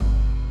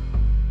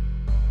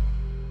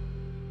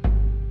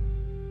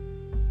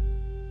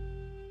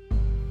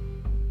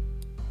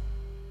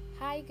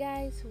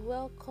guys,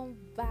 welcome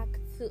back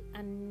to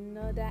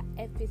another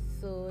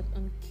episode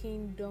on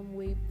Kingdom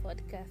Way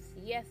Podcast.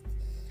 Yes,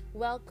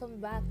 welcome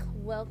back,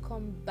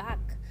 welcome back.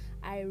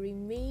 I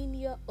remain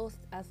your host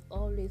as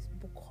always,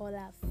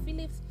 Bukola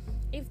Phillips.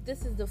 If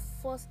this is the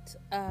first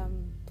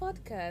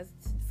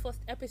first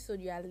episode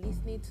you are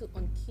listening to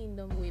on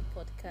Kingdom Way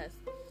Podcast,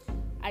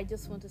 I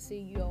just want to say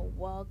you are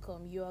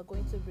welcome. You are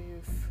going to be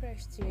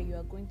refreshed here. You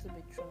are going to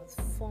be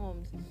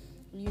transformed.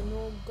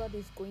 God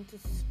is going to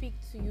speak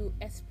to you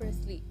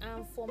expressly.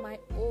 And for my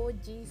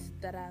OGs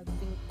that have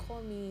been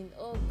coming,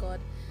 oh God,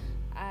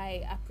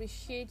 I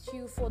appreciate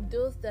you. For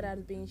those that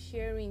have been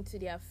sharing to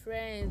their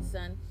friends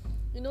and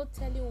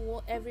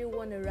telling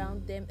everyone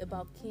around them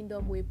about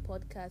Kingdom Way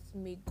Podcast,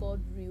 may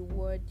God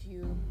reward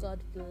you.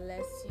 God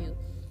bless you.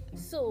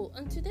 So,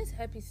 on today's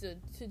episode,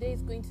 today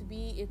is going to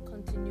be a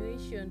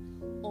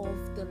continuation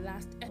of the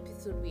last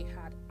episode we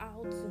had,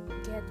 how to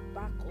get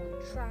back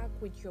on track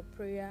with your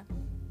prayer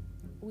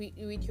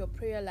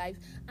life.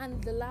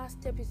 And the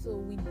last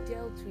episode we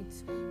dealt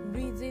with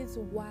reasons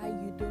why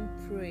you don't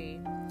pray.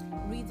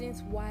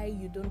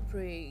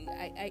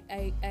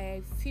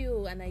 I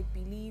feel and I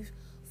believe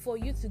for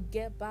you to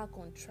get back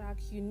on track,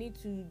 you need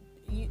to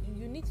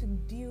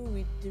deal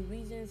with the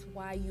reasons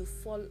why you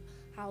fall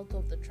out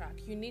of the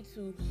track. You need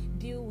to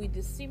deal with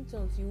the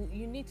symptoms.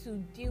 You need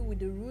to deal with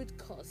the root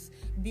cause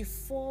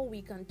before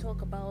we can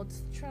talk about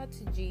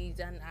strategies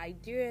and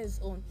ideas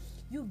on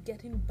you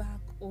getting back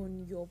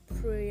on your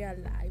prayer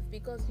life,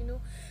 because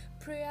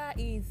prayer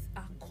is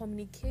a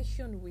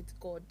communication with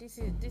God. This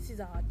is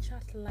our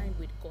chat line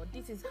with God.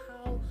 This is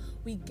how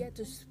we get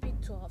to speak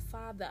to our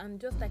Father. And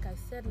just like I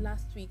said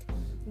last week,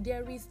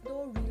 there is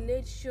no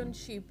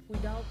relationship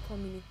without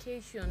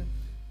communication.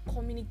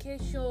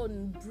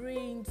 Communication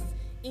brings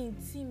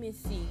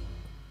intimacy.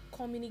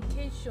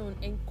 Communication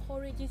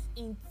encourages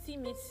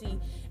intimacy.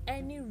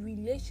 Any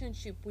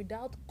relationship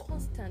without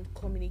constant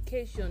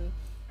communication,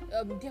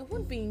 there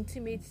won't be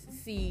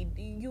intimacy.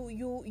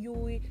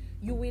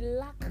 You will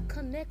lack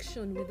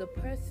connection with the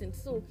person.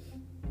 So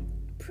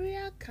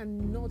prayer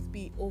cannot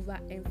be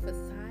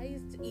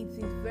overemphasized. It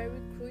is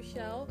very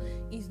crucial.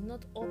 It's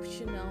not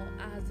optional.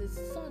 As a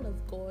son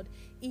of God,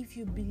 if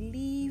you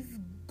believe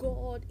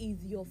God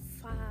is your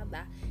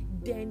Father,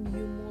 then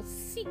you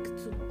must seek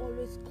to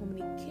always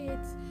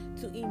communicate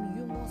to Him.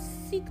 You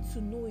must seek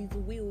to know His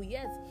will.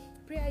 Yes,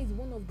 prayer is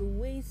one of the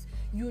ways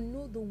you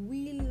know the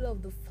will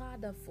of the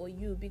Father for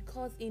you,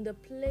 because in the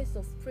place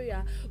of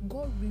prayer,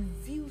 God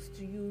reveals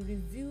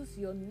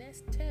your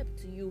next step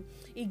to you.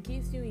 It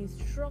gives you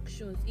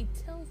instructions. It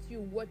tells you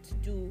what to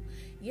do.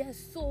 Yes,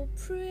 so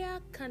prayer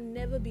can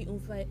never be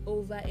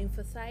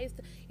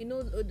overemphasized.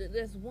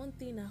 There's one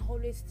thing I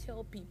always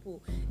tell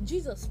people.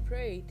 Jesus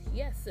prayed,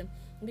 yes,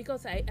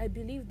 because I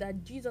believe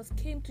that Jesus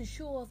came to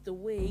show us the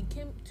way. He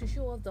came to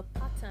show us the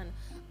pattern,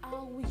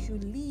 how we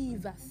should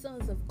live as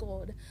sons of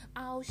God,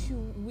 how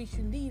we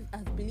should live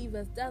as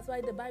believers. That's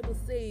why the Bible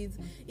says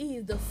He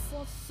is the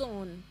first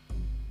son.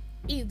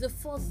 He is the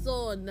first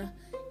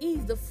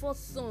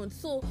son.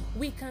 So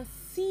we can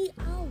see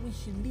how we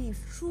should live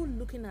through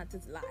looking at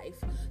His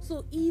life.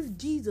 So if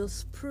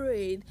Jesus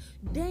prayed,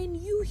 then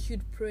you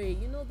should pray.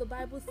 The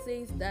Bible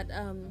says that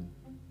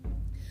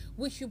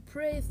we should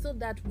pray so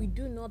that we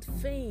do not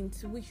faint.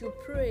 So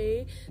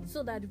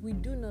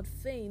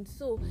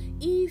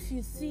if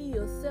you see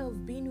yourself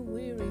being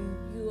weary,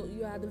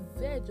 you are at the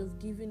verge of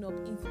giving up,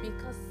 it's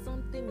because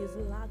something is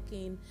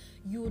lacking.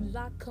 You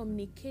lack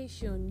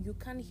communication. You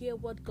can't hear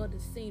what God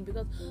is saying,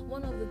 because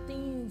one of the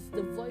things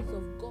the voice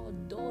of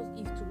God does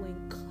is to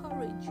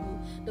encourage you.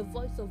 The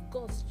voice of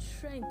God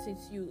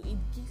strengthens you. It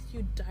gives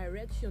you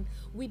direction.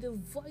 With the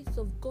voice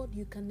of God,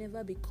 you can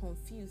never be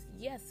confused.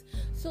 Yes.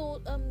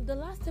 So the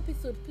last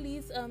episode,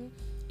 please,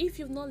 if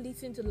you've not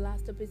listened to the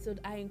last episode,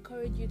 I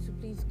encourage you to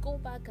please go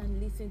back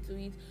and listen to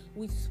it.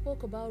 We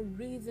spoke about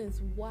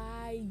reasons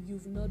why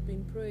you've not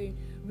been praying,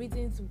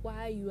 reasons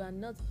why you are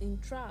not in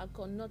track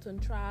or not on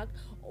track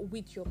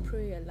with your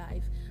prayer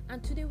life.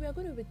 And today we are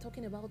going to be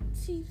talking about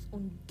tips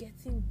on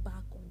getting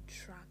back on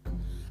track,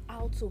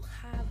 how to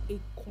have a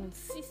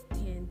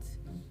consistent,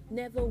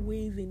 never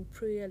wavering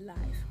prayer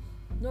life.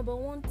 Number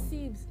one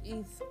tips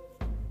is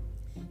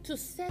to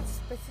set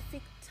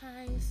specific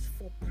times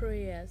for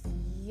prayers.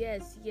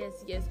 Yes.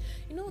 There's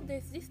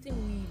this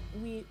thing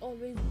we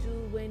always do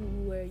when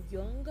we were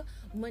young,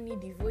 morning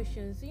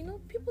devotions.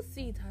 People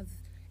see it as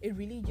a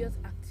religious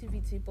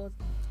activity, but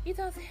it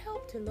has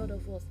helped a lot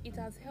of us. It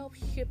has helped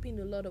shaping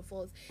a lot of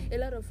us. A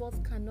lot of us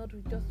cannot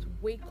just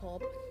wake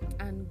up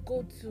and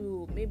go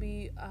to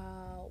maybe a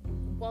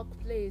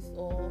workplace,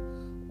 or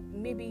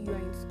maybe you are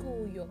in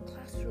school, your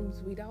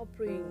classrooms, without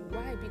praying.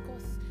 Why?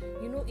 Because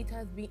it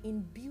has been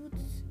inbuilt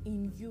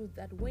in you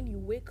that when you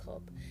wake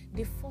up,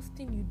 the first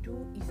thing you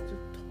do is to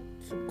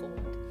talk to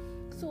God.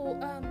 So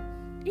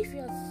if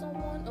you are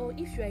someone, or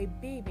if you are a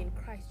babe in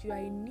Christ, you are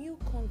a new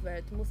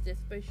convert most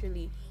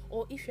especially,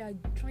 or if you are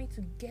trying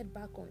to get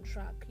back on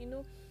track,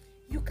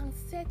 You can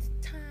set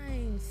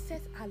time,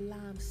 set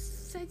alarms,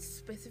 set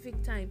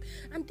specific time,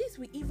 and this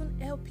will even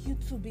help you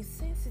to be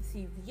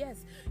sensitive.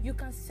 Yes, you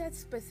can set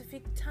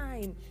specific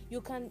time.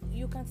 You can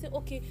say,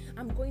 okay,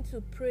 I'm going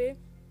to pray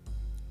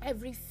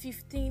every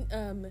 15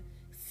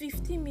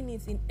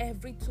 minutes in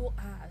every 2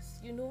 hours.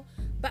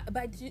 But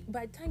by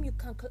the time you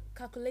can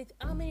calculate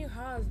how many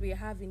hours we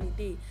have in a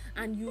day,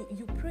 and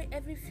you pray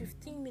every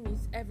 15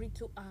 minutes every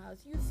 2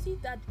 hours, you see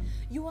that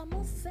you are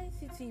more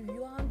sensitive,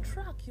 you are on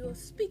track, you're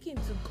speaking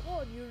to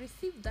God, you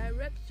receive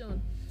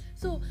direction.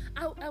 So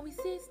I will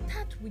say,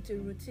 start with a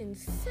routine.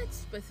 Set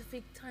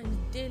specific times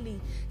daily.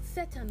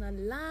 Set an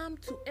alarm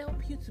to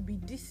help you to be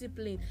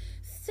disciplined.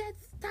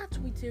 Start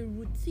with a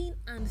routine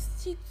and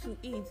stick to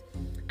it.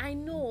 I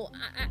know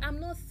I'm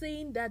not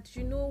saying that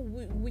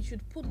we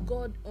should put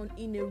God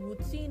in a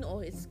routine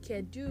or a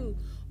schedule,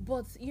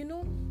 but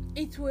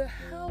it will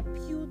help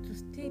you to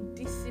stay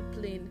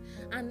disciplined.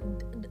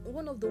 And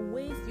one of the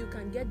ways you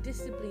can get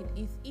disciplined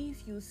is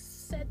if you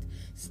set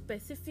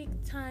specific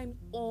time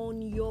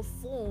on your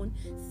phone.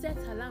 Set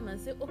alarm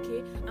and say,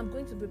 okay, I'm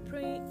going to be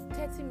praying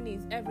 30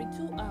 minutes every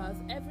 2 hours.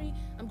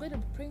 I'm going to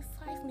be praying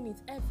 5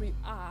 minutes every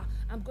hour.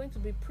 I'm going to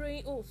be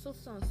praying so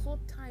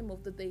time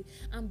of the day.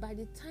 And by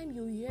the time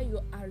you hear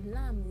your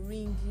alarm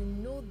ring, you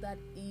know that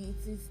it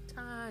is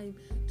time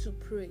to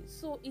pray.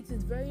 So it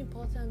is very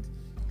important.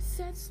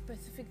 Set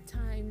specific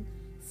time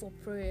for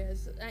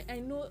prayers. I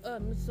know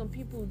some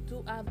people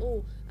do have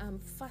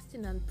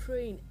fasting and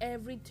praying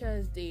every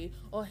Thursday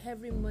or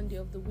every Monday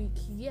of the week.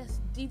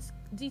 Yes, this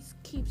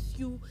keeps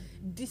you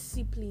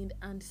disciplined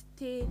and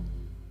stay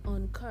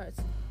on course.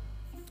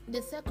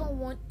 The second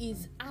one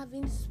is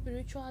having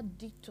spiritual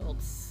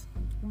detox,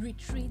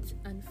 retreat,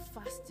 and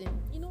fasting.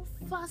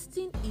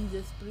 Fasting is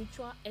a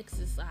spiritual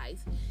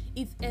exercise.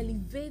 It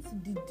elevates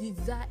the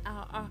desire,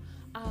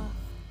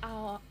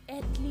 our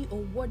earthly or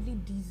worldly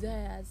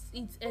desires.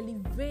 It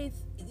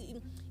elevates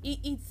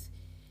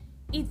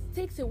it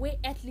takes away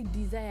earthly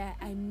desire,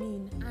 and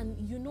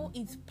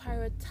it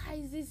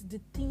prioritizes the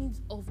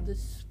things of the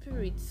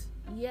spirit.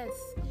 Yes,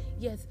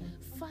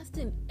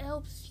 fasting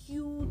helps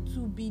you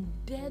to be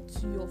dead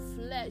to your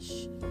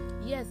flesh.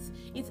 Yes,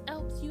 it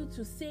helps you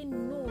to say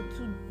no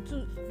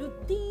to the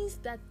things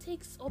that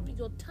takes up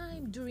your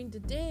time during the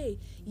day.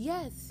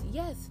 Yes.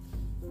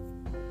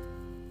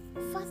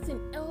 Fasting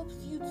helps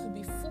you to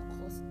be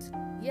focused.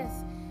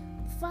 Yes,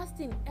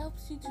 fasting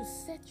helps you to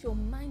set your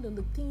mind on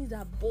the things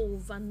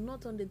above and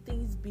not on the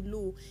things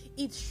below.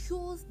 It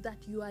shows that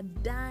you are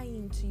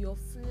dying to your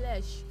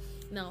flesh.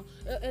 Now,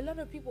 a lot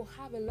of people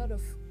have a lot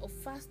of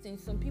fasting.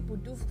 Some people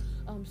do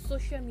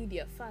social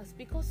media fast,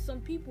 because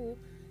some people,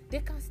 they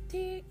can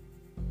stay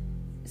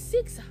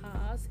 6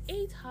 hours,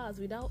 8 hours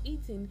without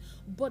eating,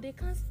 but they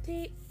can't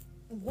stay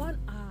 1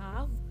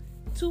 hour,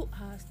 2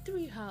 hours,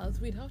 3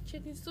 hours without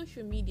checking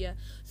social media.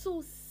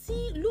 So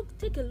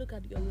take a look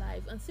at your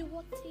life and see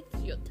what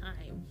takes your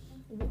time.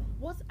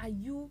 What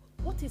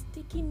is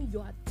taking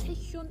your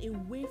attention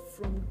away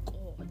from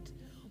God?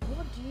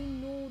 What do you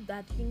know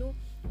that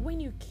when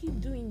you keep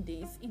doing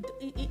this,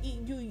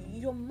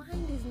 your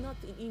mind is not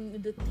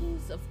in the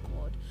things of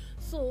God?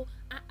 So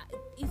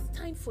it's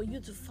time for you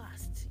to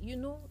fast.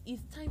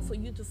 It's time for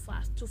you to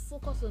fast, to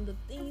focus on the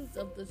things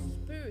of the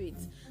spirit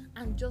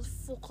and just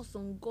focus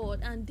on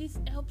God. And this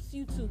helps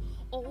you to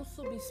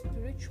also be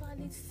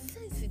spiritually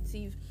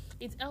sensitive.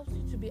 It helps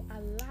you to be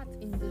alert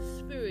in the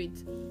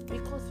spirit,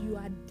 because you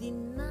are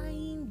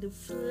denying the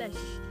flesh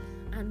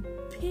and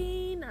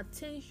paying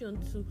attention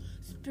to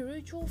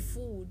spiritual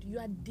food. You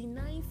are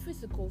denying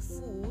physical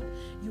food.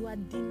 You are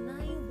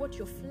denying what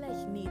your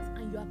flesh needs,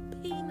 and you are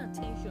paying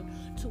attention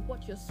to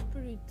what your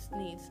spirit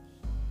needs.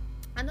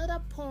 Another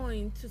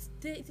point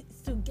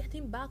to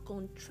getting back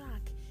on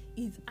track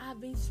is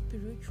having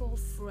spiritual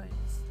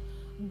friends.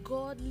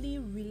 Godly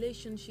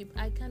relationship.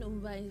 I can't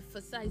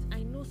overemphasize.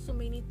 I know so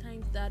many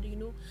times that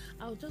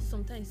I'll just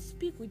sometimes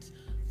speak with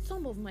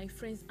some of my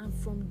friends, and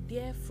from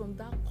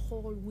that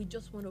call, we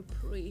just want to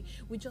pray,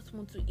 we just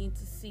want to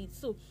intercede.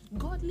 So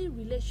godly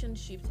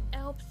relationships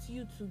helps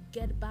you to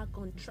get back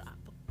on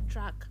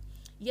track.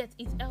 Yet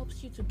it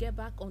helps you to get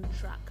back on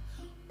track.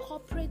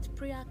 Corporate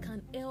prayer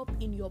can help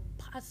in your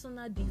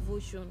personal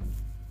devotion.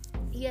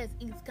 Yes,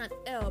 it can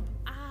help.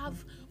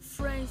 Have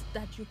friends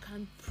that you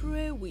can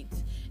pray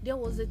with. There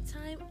was a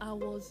time I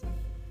was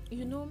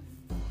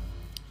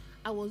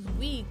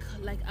weak,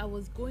 like I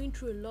was going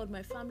through a lot.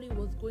 My family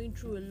was going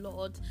through a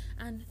lot,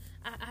 and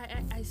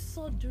I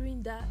saw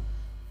during that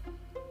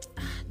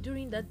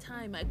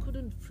time I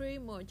couldn't pray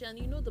much. And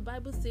the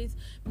Bible says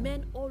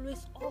men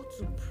always ought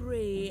to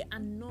pray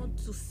and not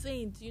to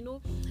faint.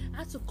 I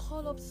had to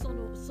call up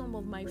some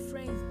of my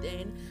friends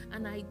then,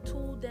 and I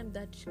told them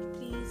that,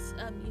 please,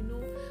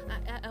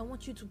 I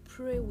want you to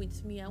pray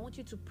with me. I want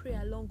you to pray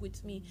along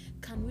with me.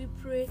 Can we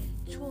pray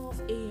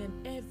 12 a.m.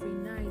 every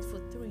night for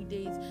 3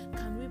 days?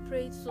 Can we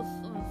pray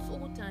prayed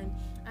so time,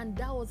 and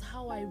that was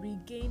how I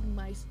regained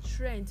my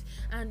strength.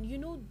 And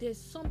there's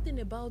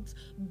something about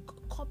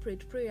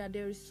corporate prayer.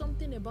 There is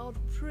something about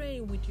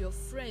praying with your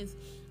friends.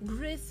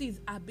 Graces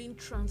are being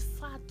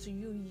transferred to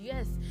you.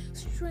 Yes,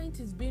 strength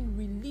is being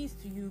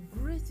released to you.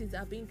 Graces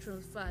are being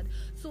transferred.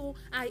 So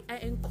I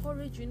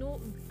encourage,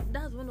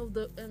 that's one of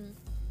the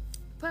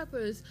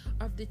purpose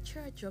of the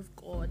church of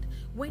God.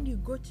 When you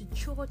go to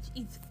church,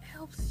 it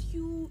helps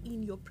you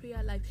in your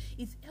prayer life.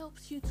 It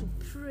helps you to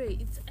pray.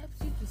 It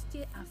helps you to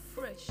stay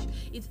afresh.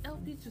 It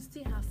helps you to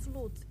stay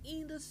afloat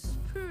in the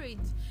spirit.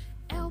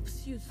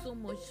 Helps you so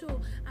much.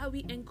 So I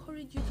will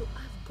encourage you to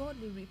have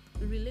godly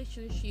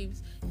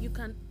relationships. You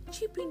can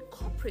chip in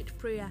corporate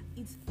prayer.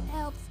 It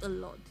helps a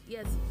lot.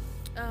 Yes.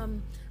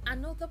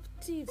 Another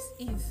tips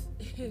is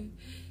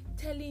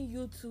telling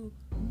you to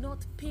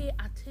not pay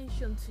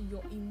attention to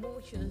your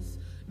emotions.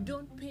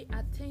 Don't pay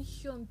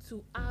attention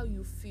to how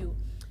you feel.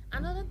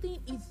 Another thing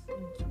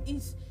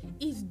is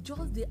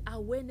just the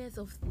awareness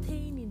of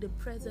staying in the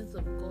presence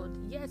of God.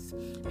 Yes,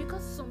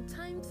 because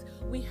sometimes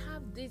we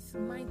have this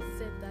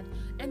mindset that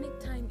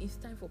anytime it's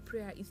time for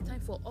prayer, it's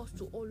time for us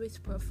to always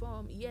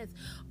perform. Yes,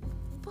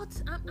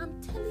 but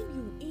I'm telling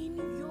you, in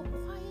your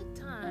quiet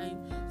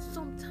time,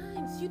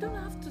 sometimes you don't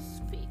have to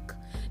speak.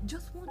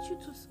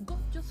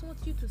 God just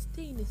wants you to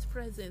stay in His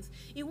presence.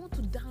 He wants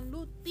to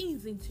download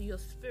things into your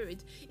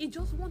spirit. He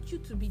just wants you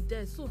to be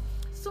there. So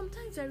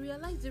sometimes I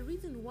realize the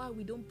reason why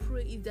we don't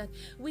pray is that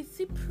we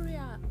see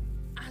prayer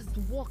as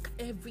work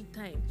every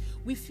time.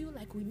 We feel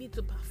like we need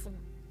to perform.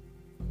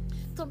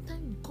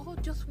 Sometimes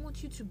God just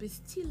wants you to be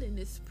still in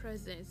His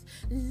presence.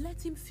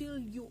 Let Him fill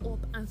you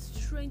up and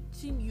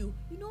strengthen you.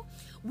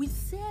 We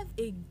serve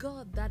a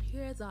God that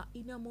hears our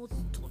innermost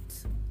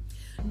thoughts.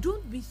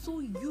 Don't be so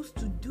used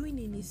to doing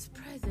in His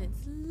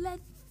presence. Let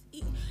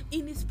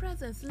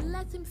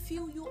Him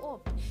fill you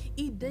up.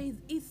 He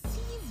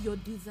sees your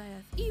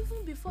desires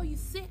even before you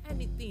say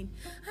anything,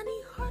 and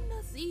He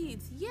honors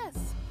it. Yes.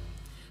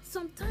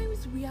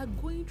 Sometimes we are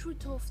going through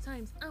tough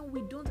times and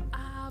we don't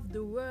have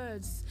the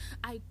words.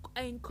 I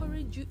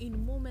encourage you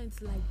in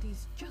moments like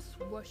this, just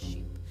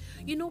worship.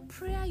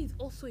 Prayer is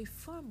also a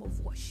form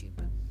of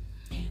worship.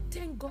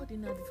 Thank God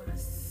in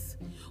advance.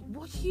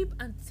 Worship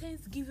and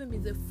thanksgiving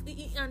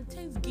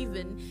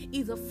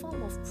is a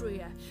form of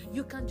prayer.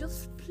 You can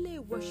just play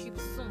worship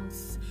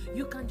songs.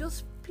 You can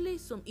just play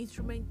some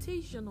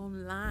instrumentation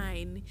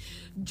online.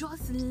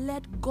 Just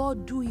let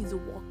God do His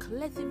work.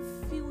 Let Him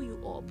fill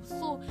you up.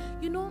 So,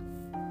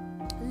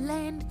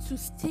 learn to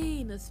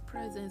stay in His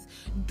presence.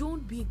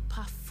 Don't be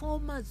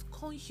performance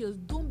conscious.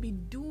 Don't be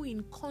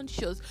doing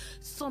conscious.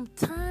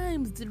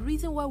 Sometimes the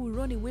reason why we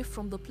run away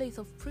from the place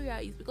of prayer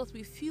is because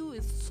we feel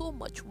it's so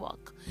much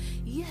work.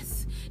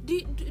 Yes.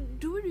 Do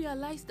we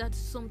realize that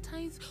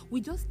sometimes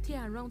we just stay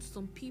around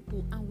some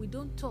people and we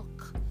don't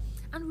talk?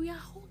 And we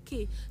are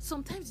okay.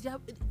 Sometimes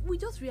we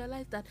just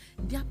realize that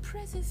their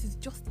presence is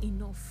just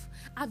enough.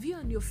 Have you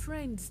and your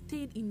friends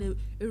stayed in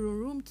a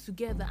room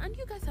together and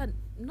you guys are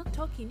not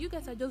talking? You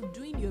guys are just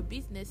doing your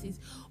businesses,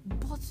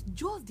 but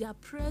just their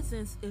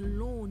presence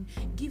alone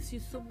gives you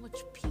so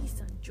much peace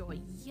and joy.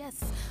 Yes,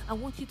 I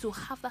want you to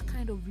have that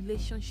kind of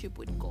relationship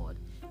with God.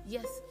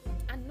 Yes,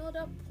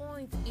 another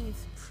point is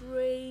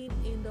praying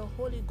in the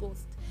Holy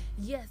Ghost.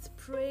 Yes,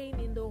 praying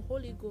in the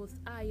Holy Ghost.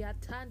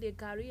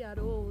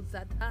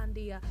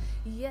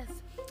 Yes,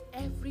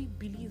 every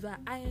believer,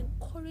 I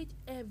encourage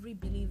every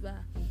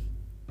believer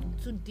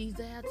to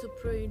desire to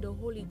pray in the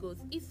Holy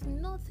Ghost. It's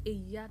not a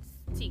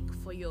yardstick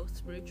for your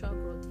spiritual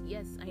growth.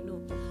 Yes, I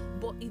know.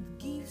 But it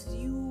gives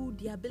you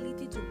the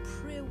ability to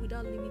pray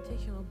without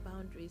limitation or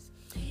boundaries.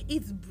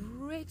 It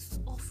breaks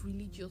off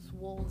religious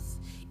walls.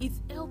 It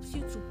helps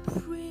you to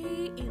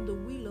pray in the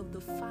will of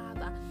the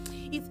Father.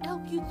 It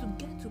helps you to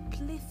get to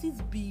places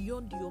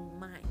beyond your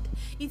mind.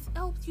 It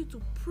helps you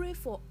to pray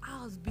for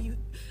hours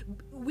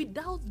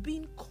without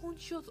being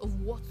conscious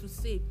of what to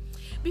say.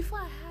 Before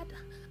I had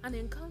an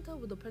encounter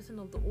with the person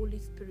of the Holy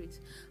Spirit,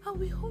 I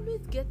will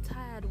always get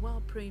tired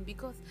while praying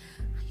because,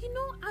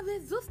 I've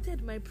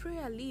exhausted my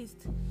prayer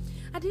list.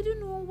 I didn't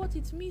know what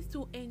it means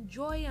to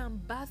enjoy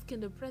and bask in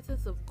the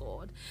presence of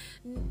God.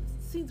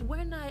 Since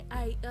when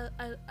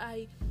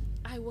I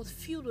was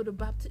filled with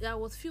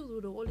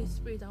the Holy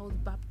Spirit. I was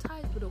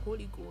baptized with the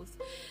Holy Ghost,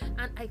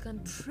 and I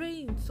can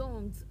pray in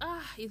tongues.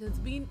 It has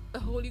been a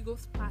Holy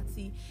Ghost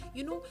party.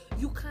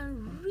 You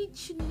can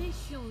reach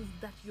nations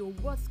that your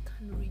words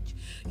can reach.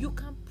 You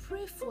can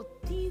pray for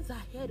things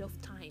ahead of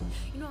time.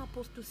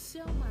 Apostle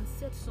Selman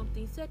said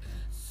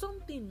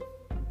something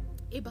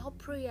about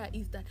prayer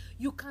is that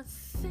you can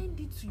send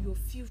it to your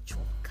future.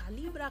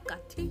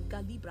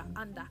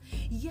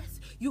 Yes,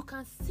 you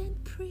can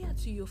send prayer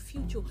to your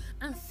future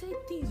and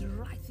set things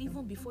right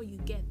even before you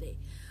get there.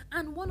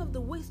 And one of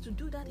the ways to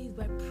do that is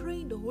by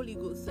praying the Holy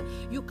Ghost.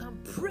 You can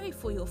pray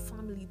for your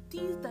family,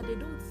 things that they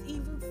don't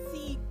even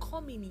see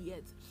coming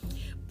yet.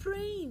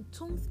 Praying in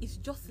tongues is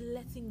just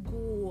letting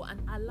go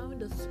and allowing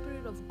the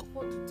Spirit of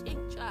God to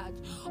take charge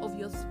of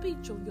your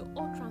speech, of your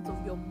utterance,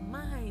 of your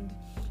mind.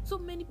 So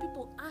many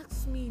people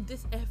ask me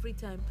this every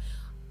time.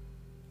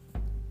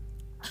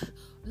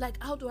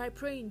 like, how do I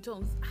pray in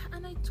tongues?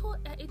 And I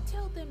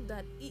tell them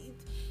that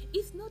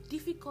it's not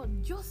difficult.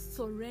 Just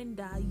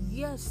surrender.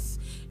 Yes,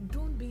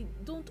 don't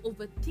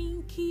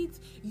overthink it.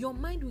 Your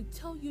mind will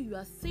tell you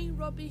are saying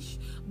rubbish.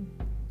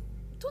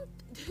 Don't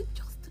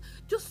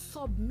just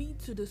submit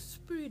to the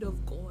Spirit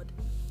of God.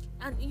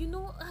 And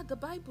the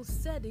Bible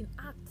said in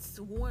Acts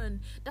 1,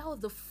 that was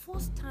the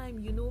first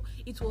time,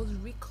 it was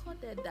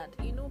recorded that,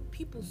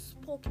 people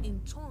spoke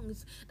in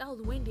tongues. That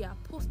was when the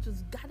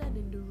apostles gathered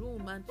in the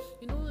room. And,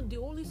 the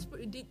Holy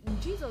Spirit,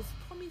 Jesus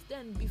promised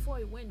them before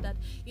he went that,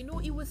 he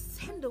will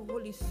send the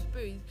Holy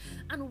Spirit.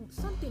 And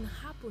something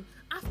happened.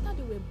 After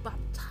they were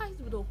baptized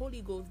with the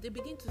Holy Ghost, they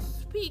begin to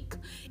speak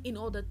in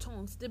other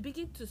tongues. They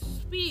begin to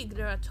speak.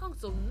 There are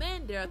tongues of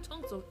men. There are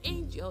tongues of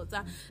angels.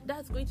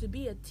 That's going to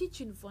be a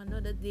teaching for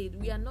another day.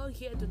 We are not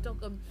here to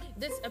talk.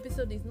 This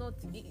episode is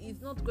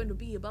not going to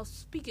be about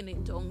speaking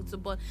in tongues,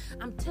 but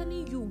I'm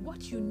telling you,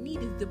 what you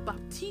need is the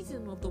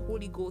baptism of the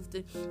Holy Ghost.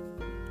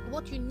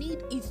 What you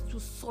need is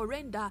to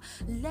surrender.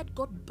 Let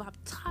God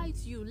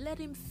baptize you. Let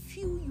Him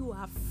fill you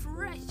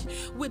afresh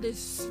with the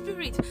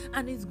Spirit,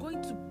 and it is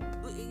going to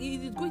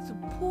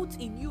put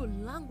in you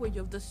language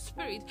of the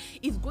Spirit.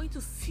 It's going to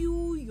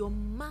fill your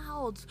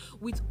mouth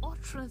with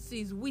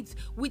utterances, with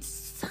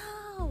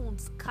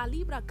sounds,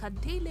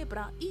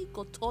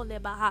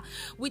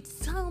 with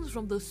sounds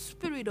from the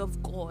Spirit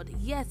of God.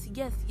 Yes.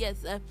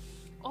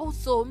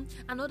 Also,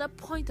 another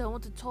point I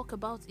want to talk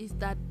about is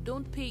that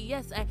don't pay.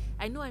 Yes,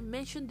 I know I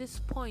mentioned this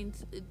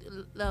point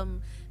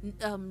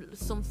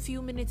some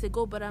few minutes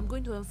ago, but I'm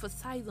going to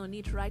emphasize on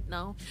it right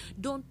now.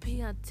 Don't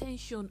pay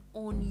attention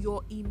on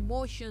your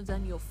emotions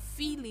and your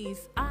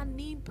feelings.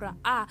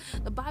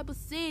 The Bible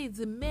says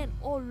the men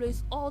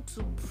always ought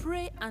to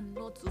pray and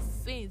not to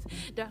faint.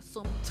 There are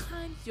some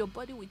times your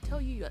body will tell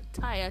you are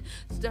tired.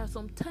 There are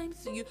some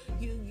times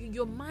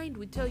your mind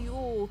will tell you,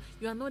 oh,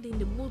 you are not in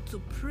the mood to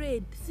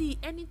pray. See,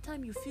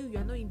 anytime you feel you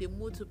are not in the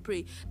mood to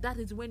pray, that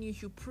is when you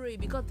should pray,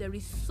 because there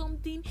is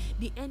something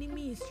the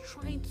enemy is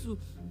trying to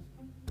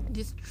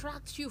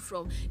distract you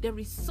from. There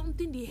is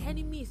something the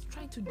enemy is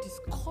trying to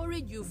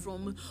discourage you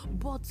from.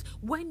 But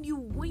when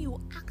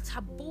you act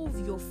above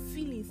your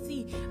feelings,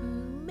 see,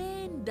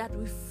 men that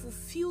will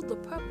fulfill the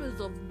purpose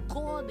of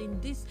God in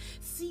this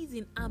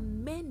season are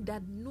men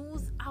that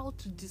knows how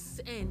to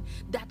discern,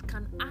 that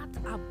can act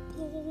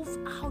above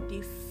how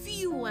they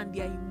feel and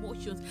their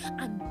emotions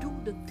and do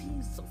the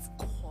things of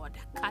God.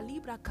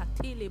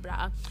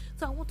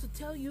 So I want to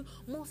tell you,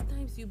 most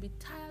times you'll be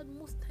tired,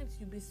 most times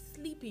you'll be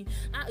sleeping,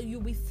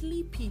 you'll be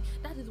sleepy.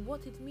 That is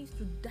what it means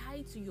to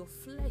die to your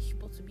flesh,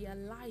 but to be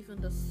alive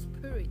in the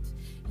Spirit.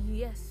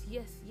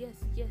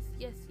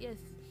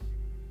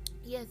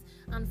 Yes.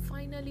 And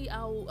finally,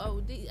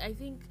 I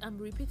think I'm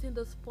repeating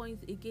this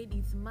point again.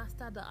 Is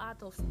master the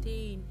art of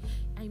staying.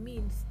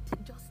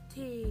 Just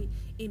stay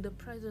in the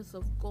presence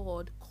of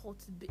God.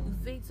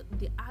 Cultivate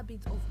the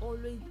habit of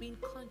always being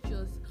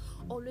conscious,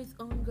 always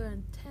hunger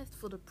and thirst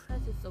for the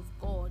presence of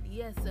God.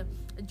 Yes,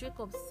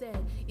 Jacob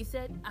said, he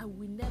said, I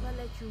will never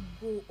let you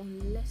go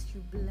unless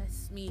you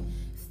bless me.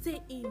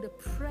 Stay in the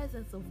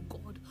presence of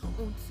God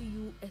until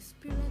you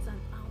experience an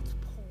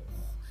outpour,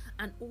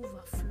 an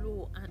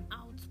overflow, an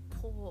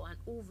outpour, an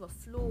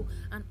overflow,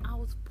 an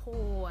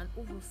outpour, an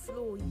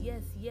overflow.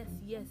 Yes.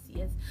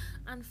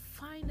 And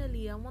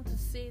finally, I want to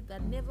say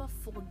that never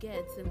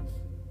forget,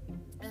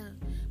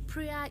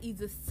 prayer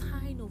is a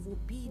sign of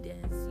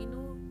obedience.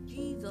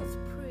 Jesus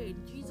prayed.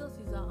 Jesus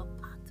is our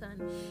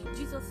pattern.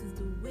 Jesus is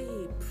the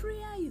way.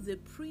 Prayer is a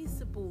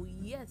principle.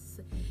 Yes,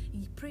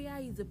 prayer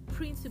is a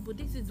principle.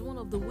 This is one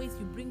of the ways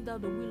you bring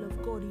down the will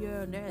of God here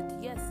on earth.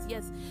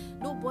 Yes.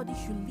 Nobody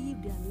should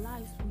live their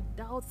lives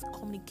without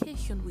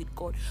communication with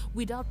God,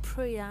 without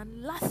prayer.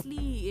 And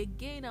lastly,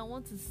 again, I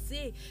want to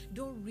say,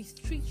 don't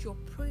restrict your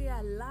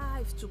prayer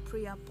life to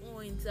prayer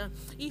points.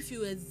 If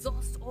you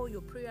exhaust all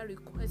your prayer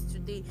requests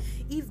today,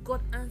 if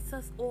God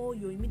answers all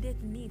your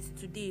immediate needs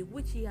today,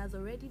 which He has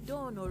already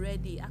done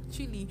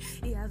actually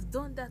He has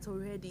done that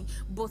already,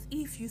 but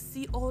if you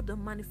see all the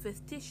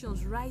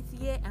manifestations right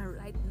here and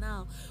right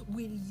now,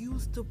 we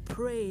used to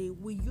pray,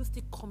 we used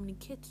to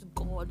communicate to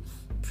God.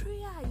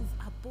 Prayer is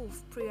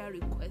above prayer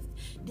request.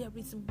 There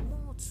is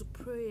more to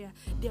prayer.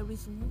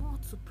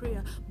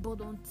 But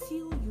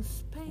until you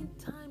spend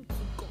time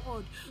to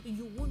God,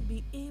 you won't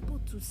be able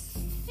to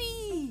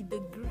see the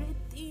great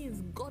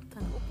things God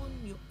can open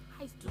your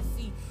eyes to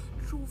see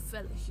through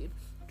fellowship,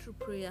 through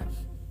prayer.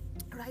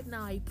 Right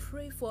now, I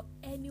pray for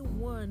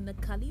anyone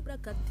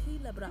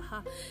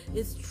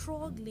is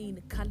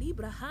struggling,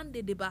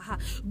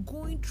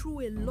 going through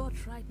a lot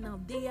right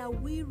now. They are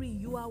weary,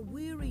 you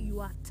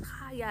are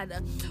tired.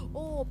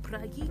 Oh,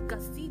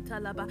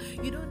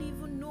 you don't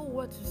even know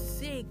what to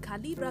say.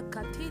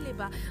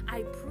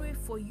 I pray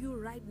for you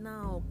right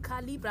now.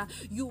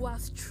 You are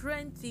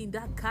strengthened.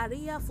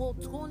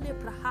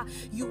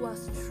 You are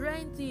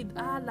strengthened.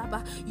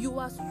 You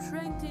are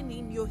strengthened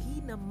in your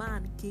inner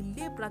man.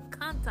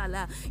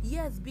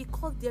 Yes,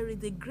 because there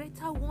is a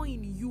greater one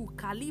in you.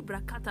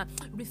 Kalibra kata.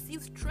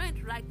 Receive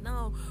strength right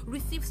now.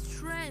 Receive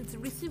strength.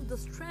 Receive the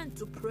strength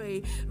to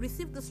pray.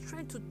 Receive the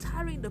strength to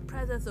tarry in the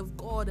presence of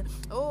God.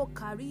 Oh,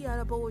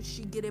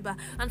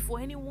 and for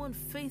anyone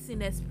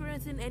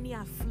experiencing any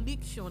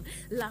affliction,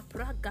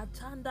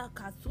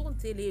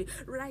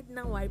 right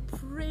now I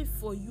pray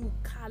for you.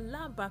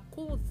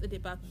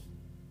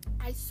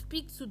 I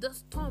speak to the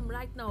storm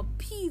right now.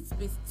 Peace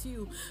be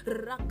still.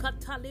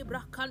 Rakatale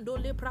brakando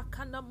lebra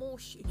kanda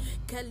moshi.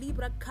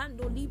 Kalibra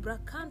kando libra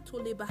kanto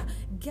leba.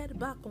 Get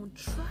back on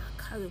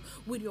track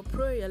with your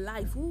prayer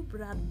life. The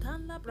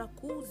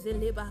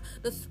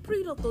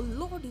Spirit of the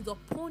Lord is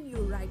upon you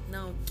right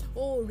now.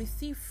 Oh,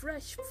 receive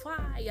fresh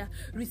fire.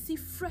 Receive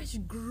fresh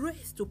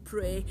grace to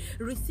pray.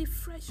 Receive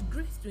fresh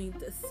grace to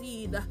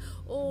intercede.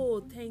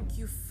 Oh, thank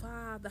you,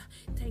 Father.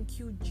 Thank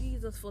you,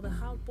 Jesus, for the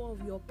help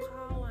of your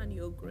power and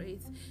your grace.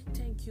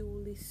 Thank you,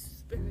 Holy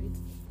Spirit.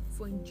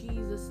 For in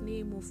Jesus'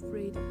 name we've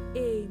prayed.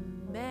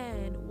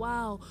 Amen.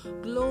 Wow.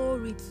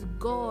 Glory to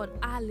God.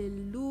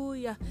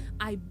 Hallelujah.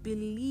 I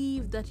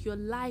believe that your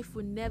life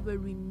will never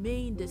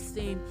remain the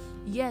same.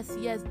 Yes.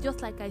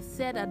 Just like I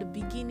said at the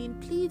beginning,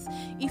 please,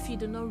 if you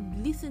do not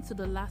listen to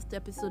the last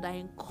episode, I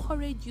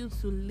encourage you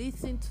to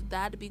listen to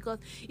that, because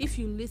if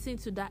you listen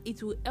to that,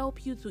 it will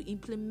help you to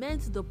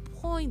implement the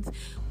points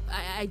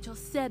I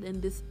just said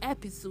in this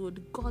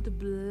episode. God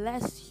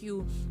bless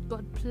you.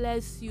 God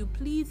bless you.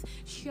 Please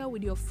share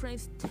with your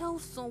friends. Tell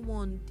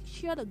someone.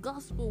 Share the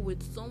gospel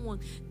with someone.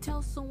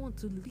 Tell someone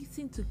to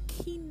listen to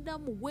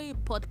Kingdom Way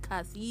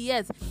podcast.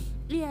 Yes,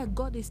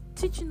 God is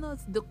teaching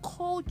us the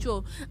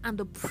culture and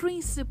the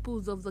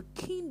principles of the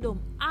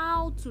kingdom,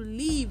 how to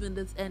live in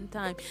this end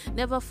time.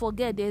 Never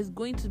forget, there's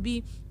going to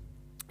be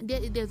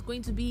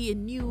a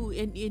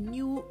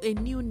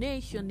new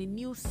nation, a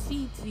new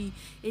city,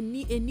 a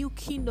new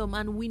kingdom,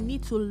 and we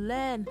need to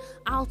learn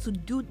how to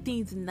do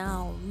things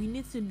now.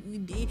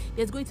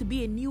 There's going to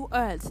be a new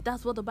earth.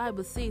 That's what the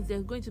Bible says.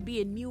 There's going to be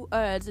a new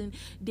earth, and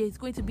there's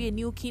going to be a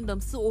new kingdom.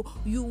 So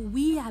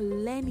we are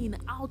learning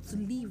how to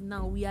live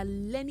now. We are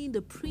learning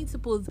the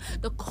principles,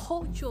 the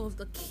culture of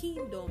the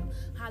kingdom.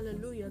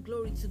 Hallelujah.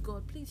 Glory to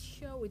God. Please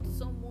share with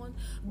someone.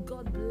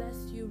 God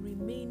bless you.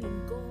 Remain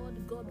in God.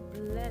 God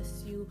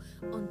bless you.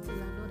 Until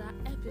another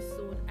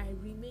episode, I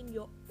remain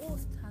your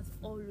host as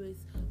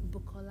always,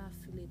 Bukola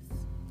Phillips.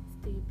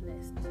 Stay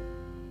blessed.